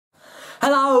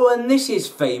Hello, and this is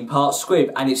Theme Park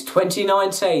Squib, and it's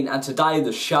 2019, and today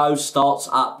the show starts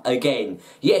up again.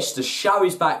 Yes, the show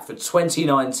is back for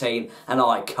 2019, and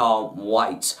I can't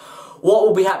wait. What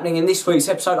will be happening in this week's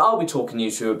episode? I'll be talking to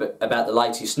you about the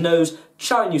latest news,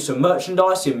 showing you some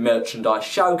merchandise in Merchandise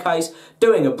Showcase,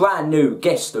 doing a brand new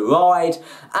Guess the Ride,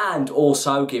 and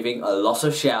also giving a lot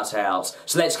of shout-outs.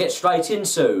 So let's get straight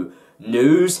into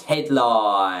news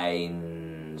headlines.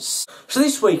 So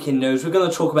this week in news, we're going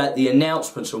to talk about the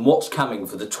announcements and what's coming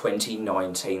for the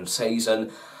 2019 season.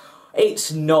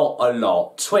 It's not a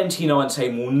lot.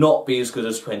 2019 will not be as good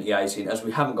as 2018, as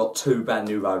we haven't got two brand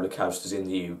new roller coasters in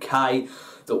the UK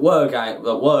that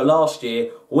were last year: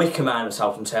 Wicker Man at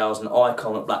Salton Towers and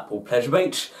Icon at Blackpool Pleasure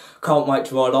Beach. Can't wait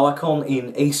to ride Icon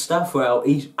in Easter for our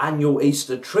annual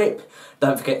Easter trip.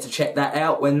 Don't forget to check that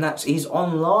out when that is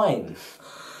online.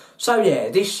 So yeah,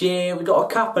 this year we got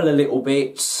a couple of little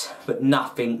bits, but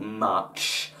nothing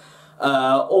much.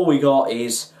 All we got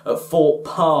is at Thorpe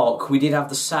Park. We did have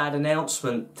the sad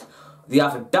announcement the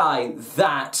other day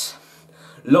that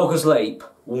Loggers Leap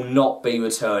will not be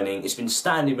returning. It's been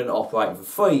standing and operating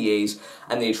for 3 years,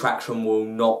 and the attraction will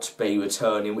not be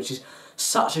returning, which is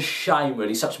such a shame,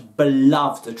 really. Such a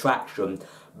beloved attraction.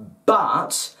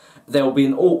 But there will be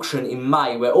an auction in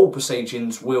May where all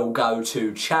proceedings will go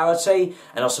to charity,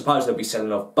 and I suppose they'll be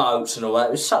selling off boats and all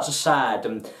that. It's such a sad,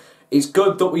 and it's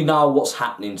good that we know what's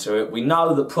happening to it. We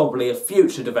know that probably a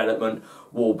future development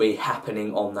will be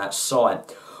happening on that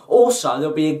site. Also,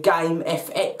 there'll be a Game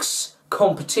FX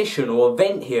competition or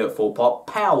event here at Thorpe Park,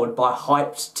 powered by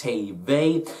Hyped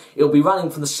TV. It'll be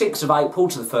running from the 6th of April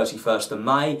to the 31st of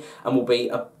May, and will be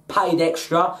a paid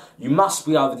extra. You must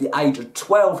be over the age of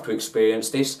 12 to experience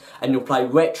this, and you'll play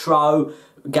retro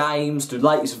games, do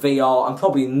latest VR, and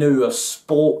probably newer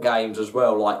sport games as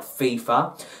well, like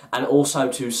FIFA, and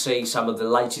also to see some of the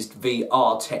latest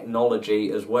VR technology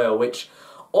as well, which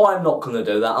I'm not going to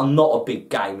do that. I'm not a big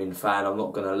gaming fan, I'm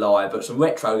not going to lie, but some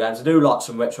retro games, I do like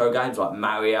some retro games like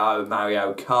Mario,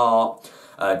 Mario Kart,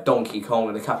 Donkey Kong,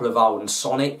 and a couple of old, and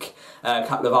Sonic, a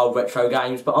couple of old retro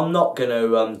games, but I'm not going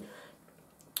to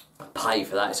pay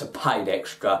for that. It's a paid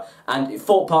extra. And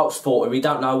Thorpe Park's 40, we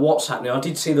don't know what's happening. I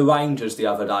did see the Rangers the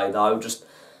other day though, just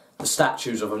the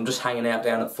statues of them just hanging out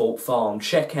down at Thorpe Farm.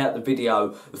 Check out the video,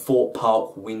 the Thorpe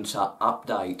Park Winter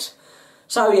Update.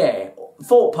 So yeah,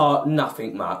 Thorpe Park,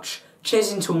 nothing much.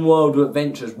 Chessington World of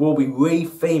Adventures will be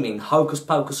re-theming Hocus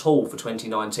Pocus Hall for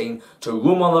 2019 to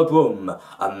Room on the Broom,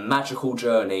 a magical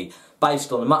journey,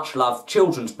 based on the much-loved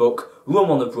children's book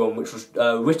Room on the Broom, which was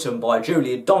written by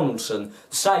Julia Donaldson,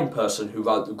 the same person who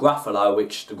wrote the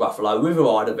Gruffalo River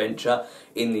Ride adventure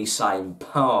in the same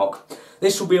park.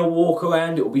 This will be a walk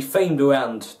around. It will be themed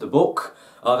around the book.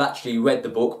 I've actually read the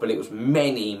book, but it was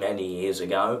many, many years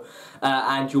ago.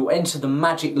 And you'll enter the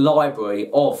magic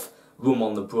library of Room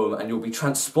on the Broom, and you'll be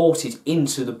transported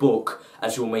into the book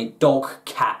as you'll meet Dog,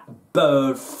 Cat,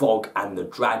 Bird, Frog and the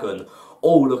Dragon,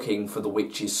 all looking for the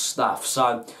witch's stuff.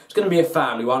 So it's going to be a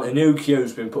family one. A new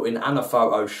queue's been put in and a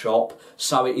photo shop,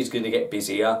 so it is going to get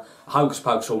busier. Hocus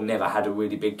Pocus Hall never had a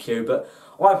really big queue, but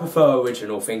I prefer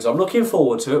original things. I'm looking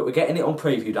forward to it. We're getting it on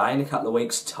preview day in a couple of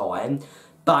weeks' time,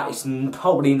 but it's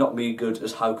probably not really good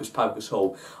as Hocus Pocus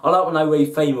Hall. I like when they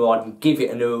re-theme a ride and give it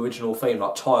a new original theme,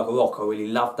 like Tiger Rock. I really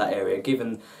loved that area, gave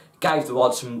the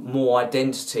ride some more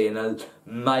identity and an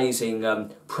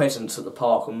amazing presence at the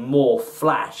park and more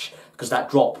flash, because that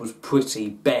drop was pretty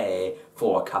bare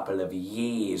for a couple of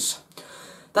years.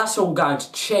 That's all going to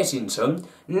Chessington.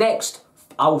 Next,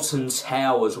 Alton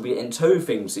Towers will be getting two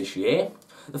things this year.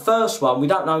 The first one we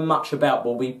don't know much about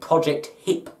will be Project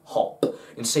Hip Hop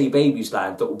in CBeebies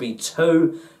Land. That will be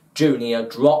two junior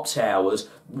drop towers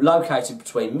located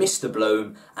between Mr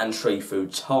Bloom and Tree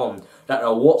Food Tom. Don't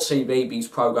know what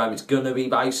CBeebies programme it's going to be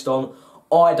based on.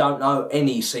 I don't know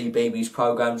any CBeebies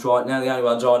programmes right now. The only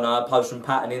ones I know are Post and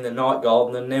Pattern in the Night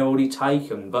Garden, and they're already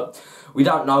taken. But we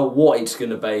don't know what it's going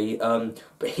to be.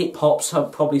 But hip hop's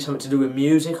probably something to do with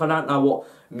music. I don't know what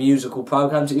musical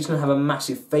programmes. It's going to have a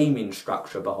massive theming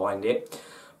structure behind it.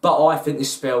 But I think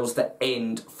this spells the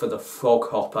end for the Frog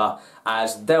Hopper,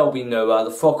 as there'll be newer.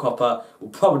 The Frog Hopper will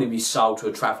probably be sold to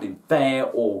a travelling fair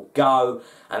or go,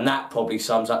 and that probably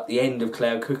sums up the end of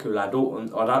Clare Cuckoo Land.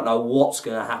 I don't know what's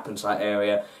going to happen to that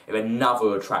area if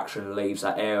another attraction leaves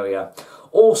that area.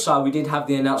 Also, we did have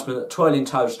the announcement that Twirling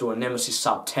Toadstool and Nemesis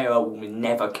Subterra will be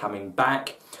never coming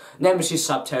back. Nemesis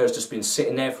Subterra has just been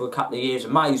sitting there for a couple of years. A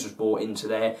maze was brought into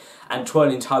there, and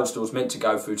Twirling Toadstool was meant to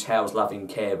go through Towers Loving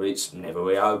Care, but it's never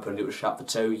reopened. It was shut for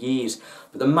 2 years.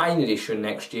 But the main edition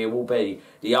next year will be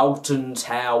the Alton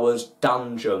Towers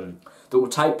Dungeon. that will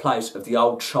take place of the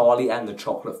old Charlie and the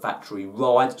Chocolate Factory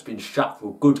ride. It's been shut for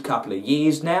a good couple of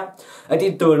years now. I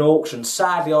did do an auction.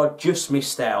 Sadly, I just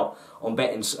missed out on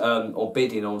betting or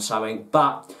bidding on something,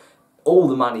 but all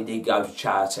the money did go to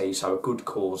charity, so a good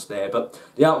cause there. But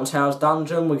the Alton Towers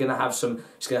Dungeon, we're going to have some.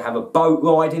 It's going to have a boat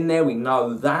ride in there. We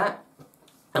know that.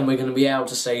 And we're going to be able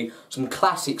to see some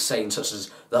classic scenes such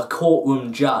as the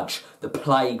courtroom judge, the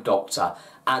plague doctor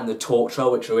and the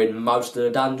torturer, which are in most of the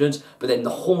dungeons, but then the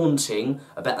haunting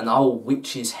about an old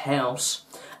witch's house,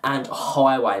 and a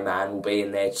highwayman will be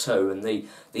in there too. And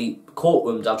the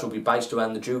courtroom judge will be based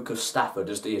around the Duke of Stafford,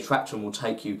 as the attraction will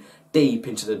take you deep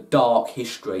into the dark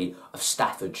history of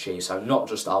Staffordshire, so not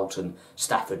just Alton,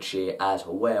 Staffordshire as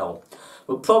well.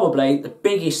 But probably the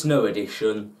biggest new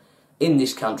addition in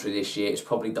this country this year is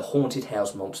probably the Haunted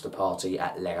House Monster Party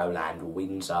at Legoland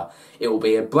Windsor. It will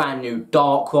be a brand new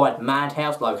dark ride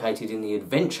madhouse located in the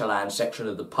Adventureland section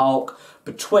of the park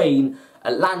between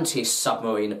Atlantis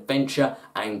Submarine Adventure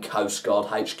and Coast Guard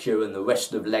HQ and the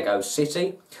rest of Lego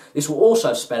City. This will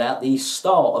also spell out the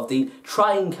start of the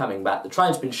train coming back. The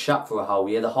train's been shut for a whole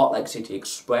year, the Hot Lake City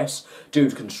Express, due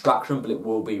to construction, but it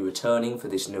will be returning for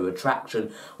this new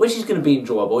attraction, which is going to be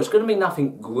enjoyable. It's going to be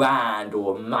nothing grand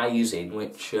or amazing,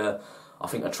 which I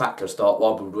think a tractor start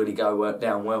ride would really go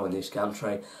down well in this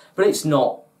country, but it's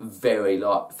not very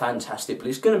fantastic, but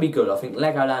it's going to be good. I think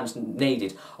Legoland's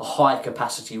needed a high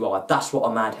capacity ride. That's what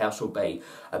a madhouse will be,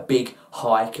 a big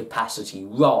high capacity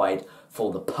ride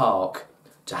for the park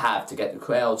to have to get the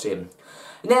crowds in.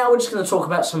 Now we're just going to talk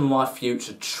about some of my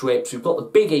future trips. We've got the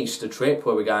big Easter trip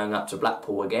where we're going up to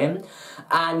Blackpool again,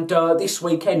 and this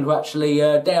weekend we're actually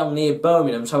down near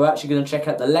Birmingham, so we're actually going to check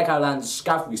out the Legoland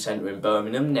Discovery Centre in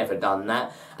Birmingham, never done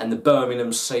that, and the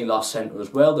Birmingham Sea Life Centre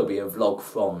as well. There'll be a vlog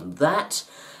from that.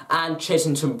 And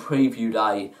Chessington Preview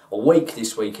Day, a week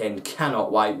this weekend,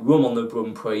 cannot wait. Room on the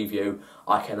Broom preview,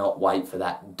 I cannot wait for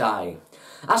that day.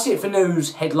 That's it for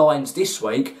news headlines this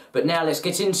week, but now let's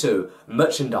get into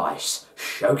Merchandise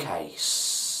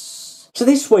Showcase. So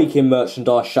this week in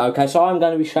Merchandise Showcase, I'm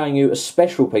going to be showing you a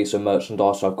special piece of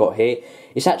merchandise I've got here.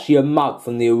 It's actually a mug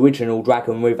from the original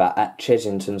Dragon River at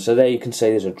Chessington. So there you can see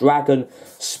there's a dragon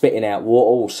spitting out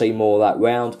water. We'll see more of that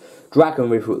round. Dragon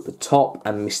River at the top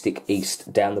and Mystic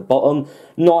East down the bottom.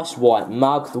 Nice white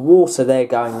mug. The water there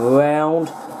going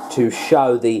round to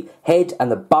show the head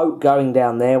and the boat going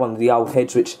down there, one of the old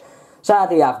heads which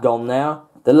sadly have gone now.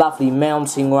 The lovely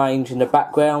mountain range in the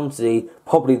background,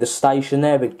 probably the station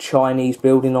there, big Chinese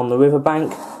building on the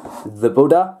riverbank. The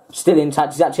Buddha, still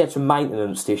intact. He's actually had some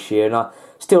maintenance this year, and I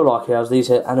still like it. These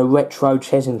and a retro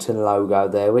Chessington logo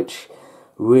there, which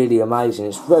really amazing.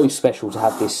 It's very special to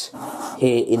have this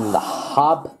here in the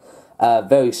hub.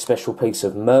 Very special piece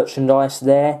of merchandise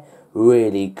there.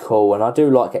 Really cool, and I do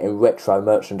like getting retro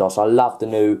merchandise. I love the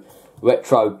new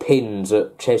retro pins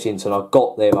at Chessington. I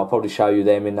got them. I'll probably show you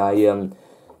them in a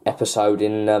episode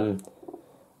in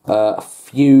a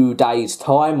few days'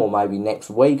 time, or maybe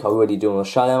next week. I really do want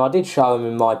to show them. I did show them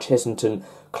in my Chessington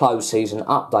close season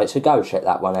update, so go check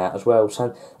that one out as well.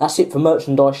 So that's it for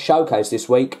Merchandise Showcase this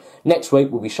week. Next week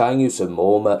we'll be showing you some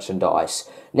more merchandise.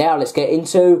 Now let's get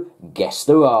into Guess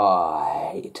the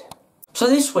Ride. So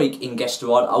this week in Guess the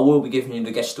Ride, I will be giving you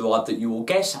the Guess the Ride that you will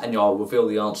guess, and I'll reveal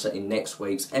the answer in next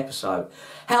week's episode.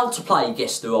 How to play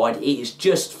Guess the Ride, it is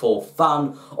just for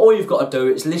fun. All you've got to do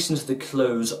is listen to the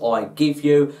clues I give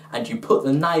you, and you put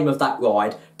the name of that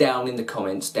ride down in the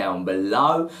comments down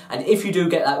below. And if you do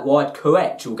get that ride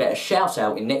correct, you'll get a shout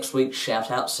out in next week's shout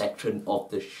out section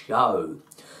of the show.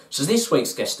 So this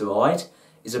week's Guess the Ride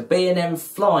is a B&M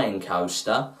flying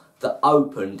coaster that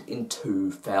opened in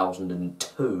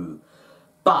 2002.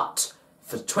 But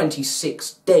for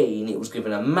 2016 it was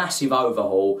given a massive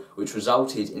overhaul which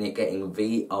resulted in it getting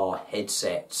VR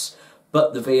headsets.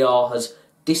 But the VR has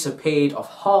disappeared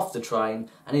off half the train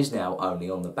and is now only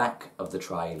on the back of the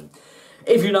train.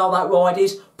 If you know what that ride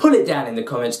is, put it down in the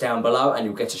comments down below and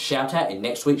you'll get a shout out in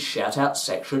next week's shout out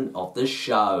section of the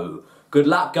show. Good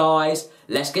luck guys,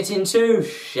 let's get into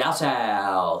shout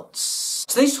outs.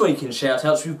 So this week in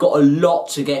Shoutouts we've got a lot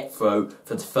to get through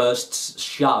for the first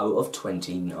show of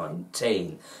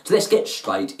 2019. So let's get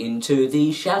straight into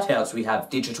the shoutouts. We have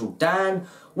Digital Dan,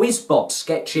 Whizbot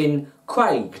Sketching,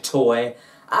 Craig Toy,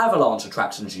 Avalanche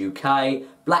Attractions UK,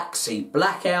 Black Sea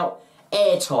Blackout,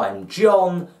 Airtime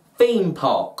John, Theme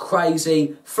Park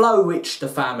Crazy, Flo Rich the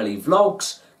Family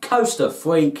Vlogs, Coaster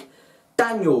Freak,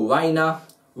 Daniel Rayner,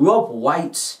 Rob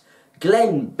Waits,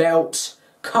 Glenn Belt,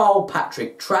 Carl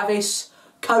Patrick Travis,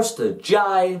 Coaster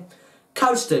J,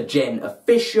 Coaster Jen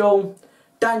Official,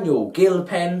 Daniel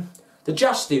Gilpen, The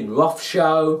Justin Roth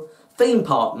Show, Theme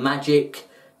Park Magic,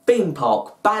 Theme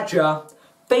Park Badger,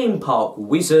 Theme Park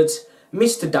Wizard,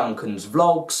 Mr Duncan's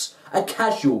Vlogs, A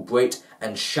Casual Brit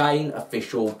and Shane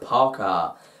Official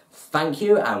Parker. Thank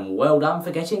you and well done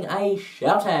for getting a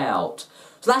shout out.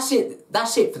 So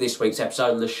that's it for this week's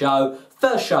episode of the show.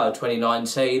 First show of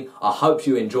 2019. I hope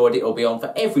you enjoyed it. It'll be on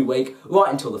for every week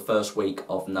right until the first week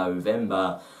of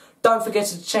November. Don't forget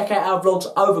to check out our vlogs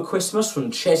over Christmas from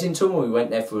Chesington when we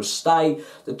went there for a stay,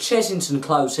 the Chesington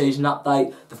close season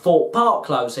update, the Thorpe Park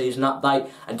close season update,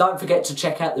 and don't forget to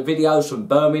check out the videos from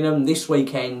Birmingham this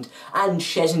weekend and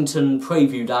Chesington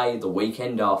preview day the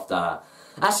weekend after.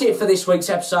 That's it for this week's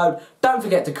episode. Don't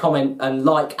forget to comment and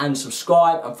like and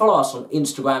subscribe and follow us on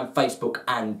Instagram, Facebook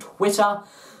and Twitter.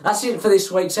 That's it for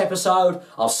this week's episode.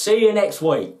 I'll see you next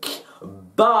week.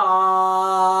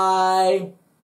 Bye!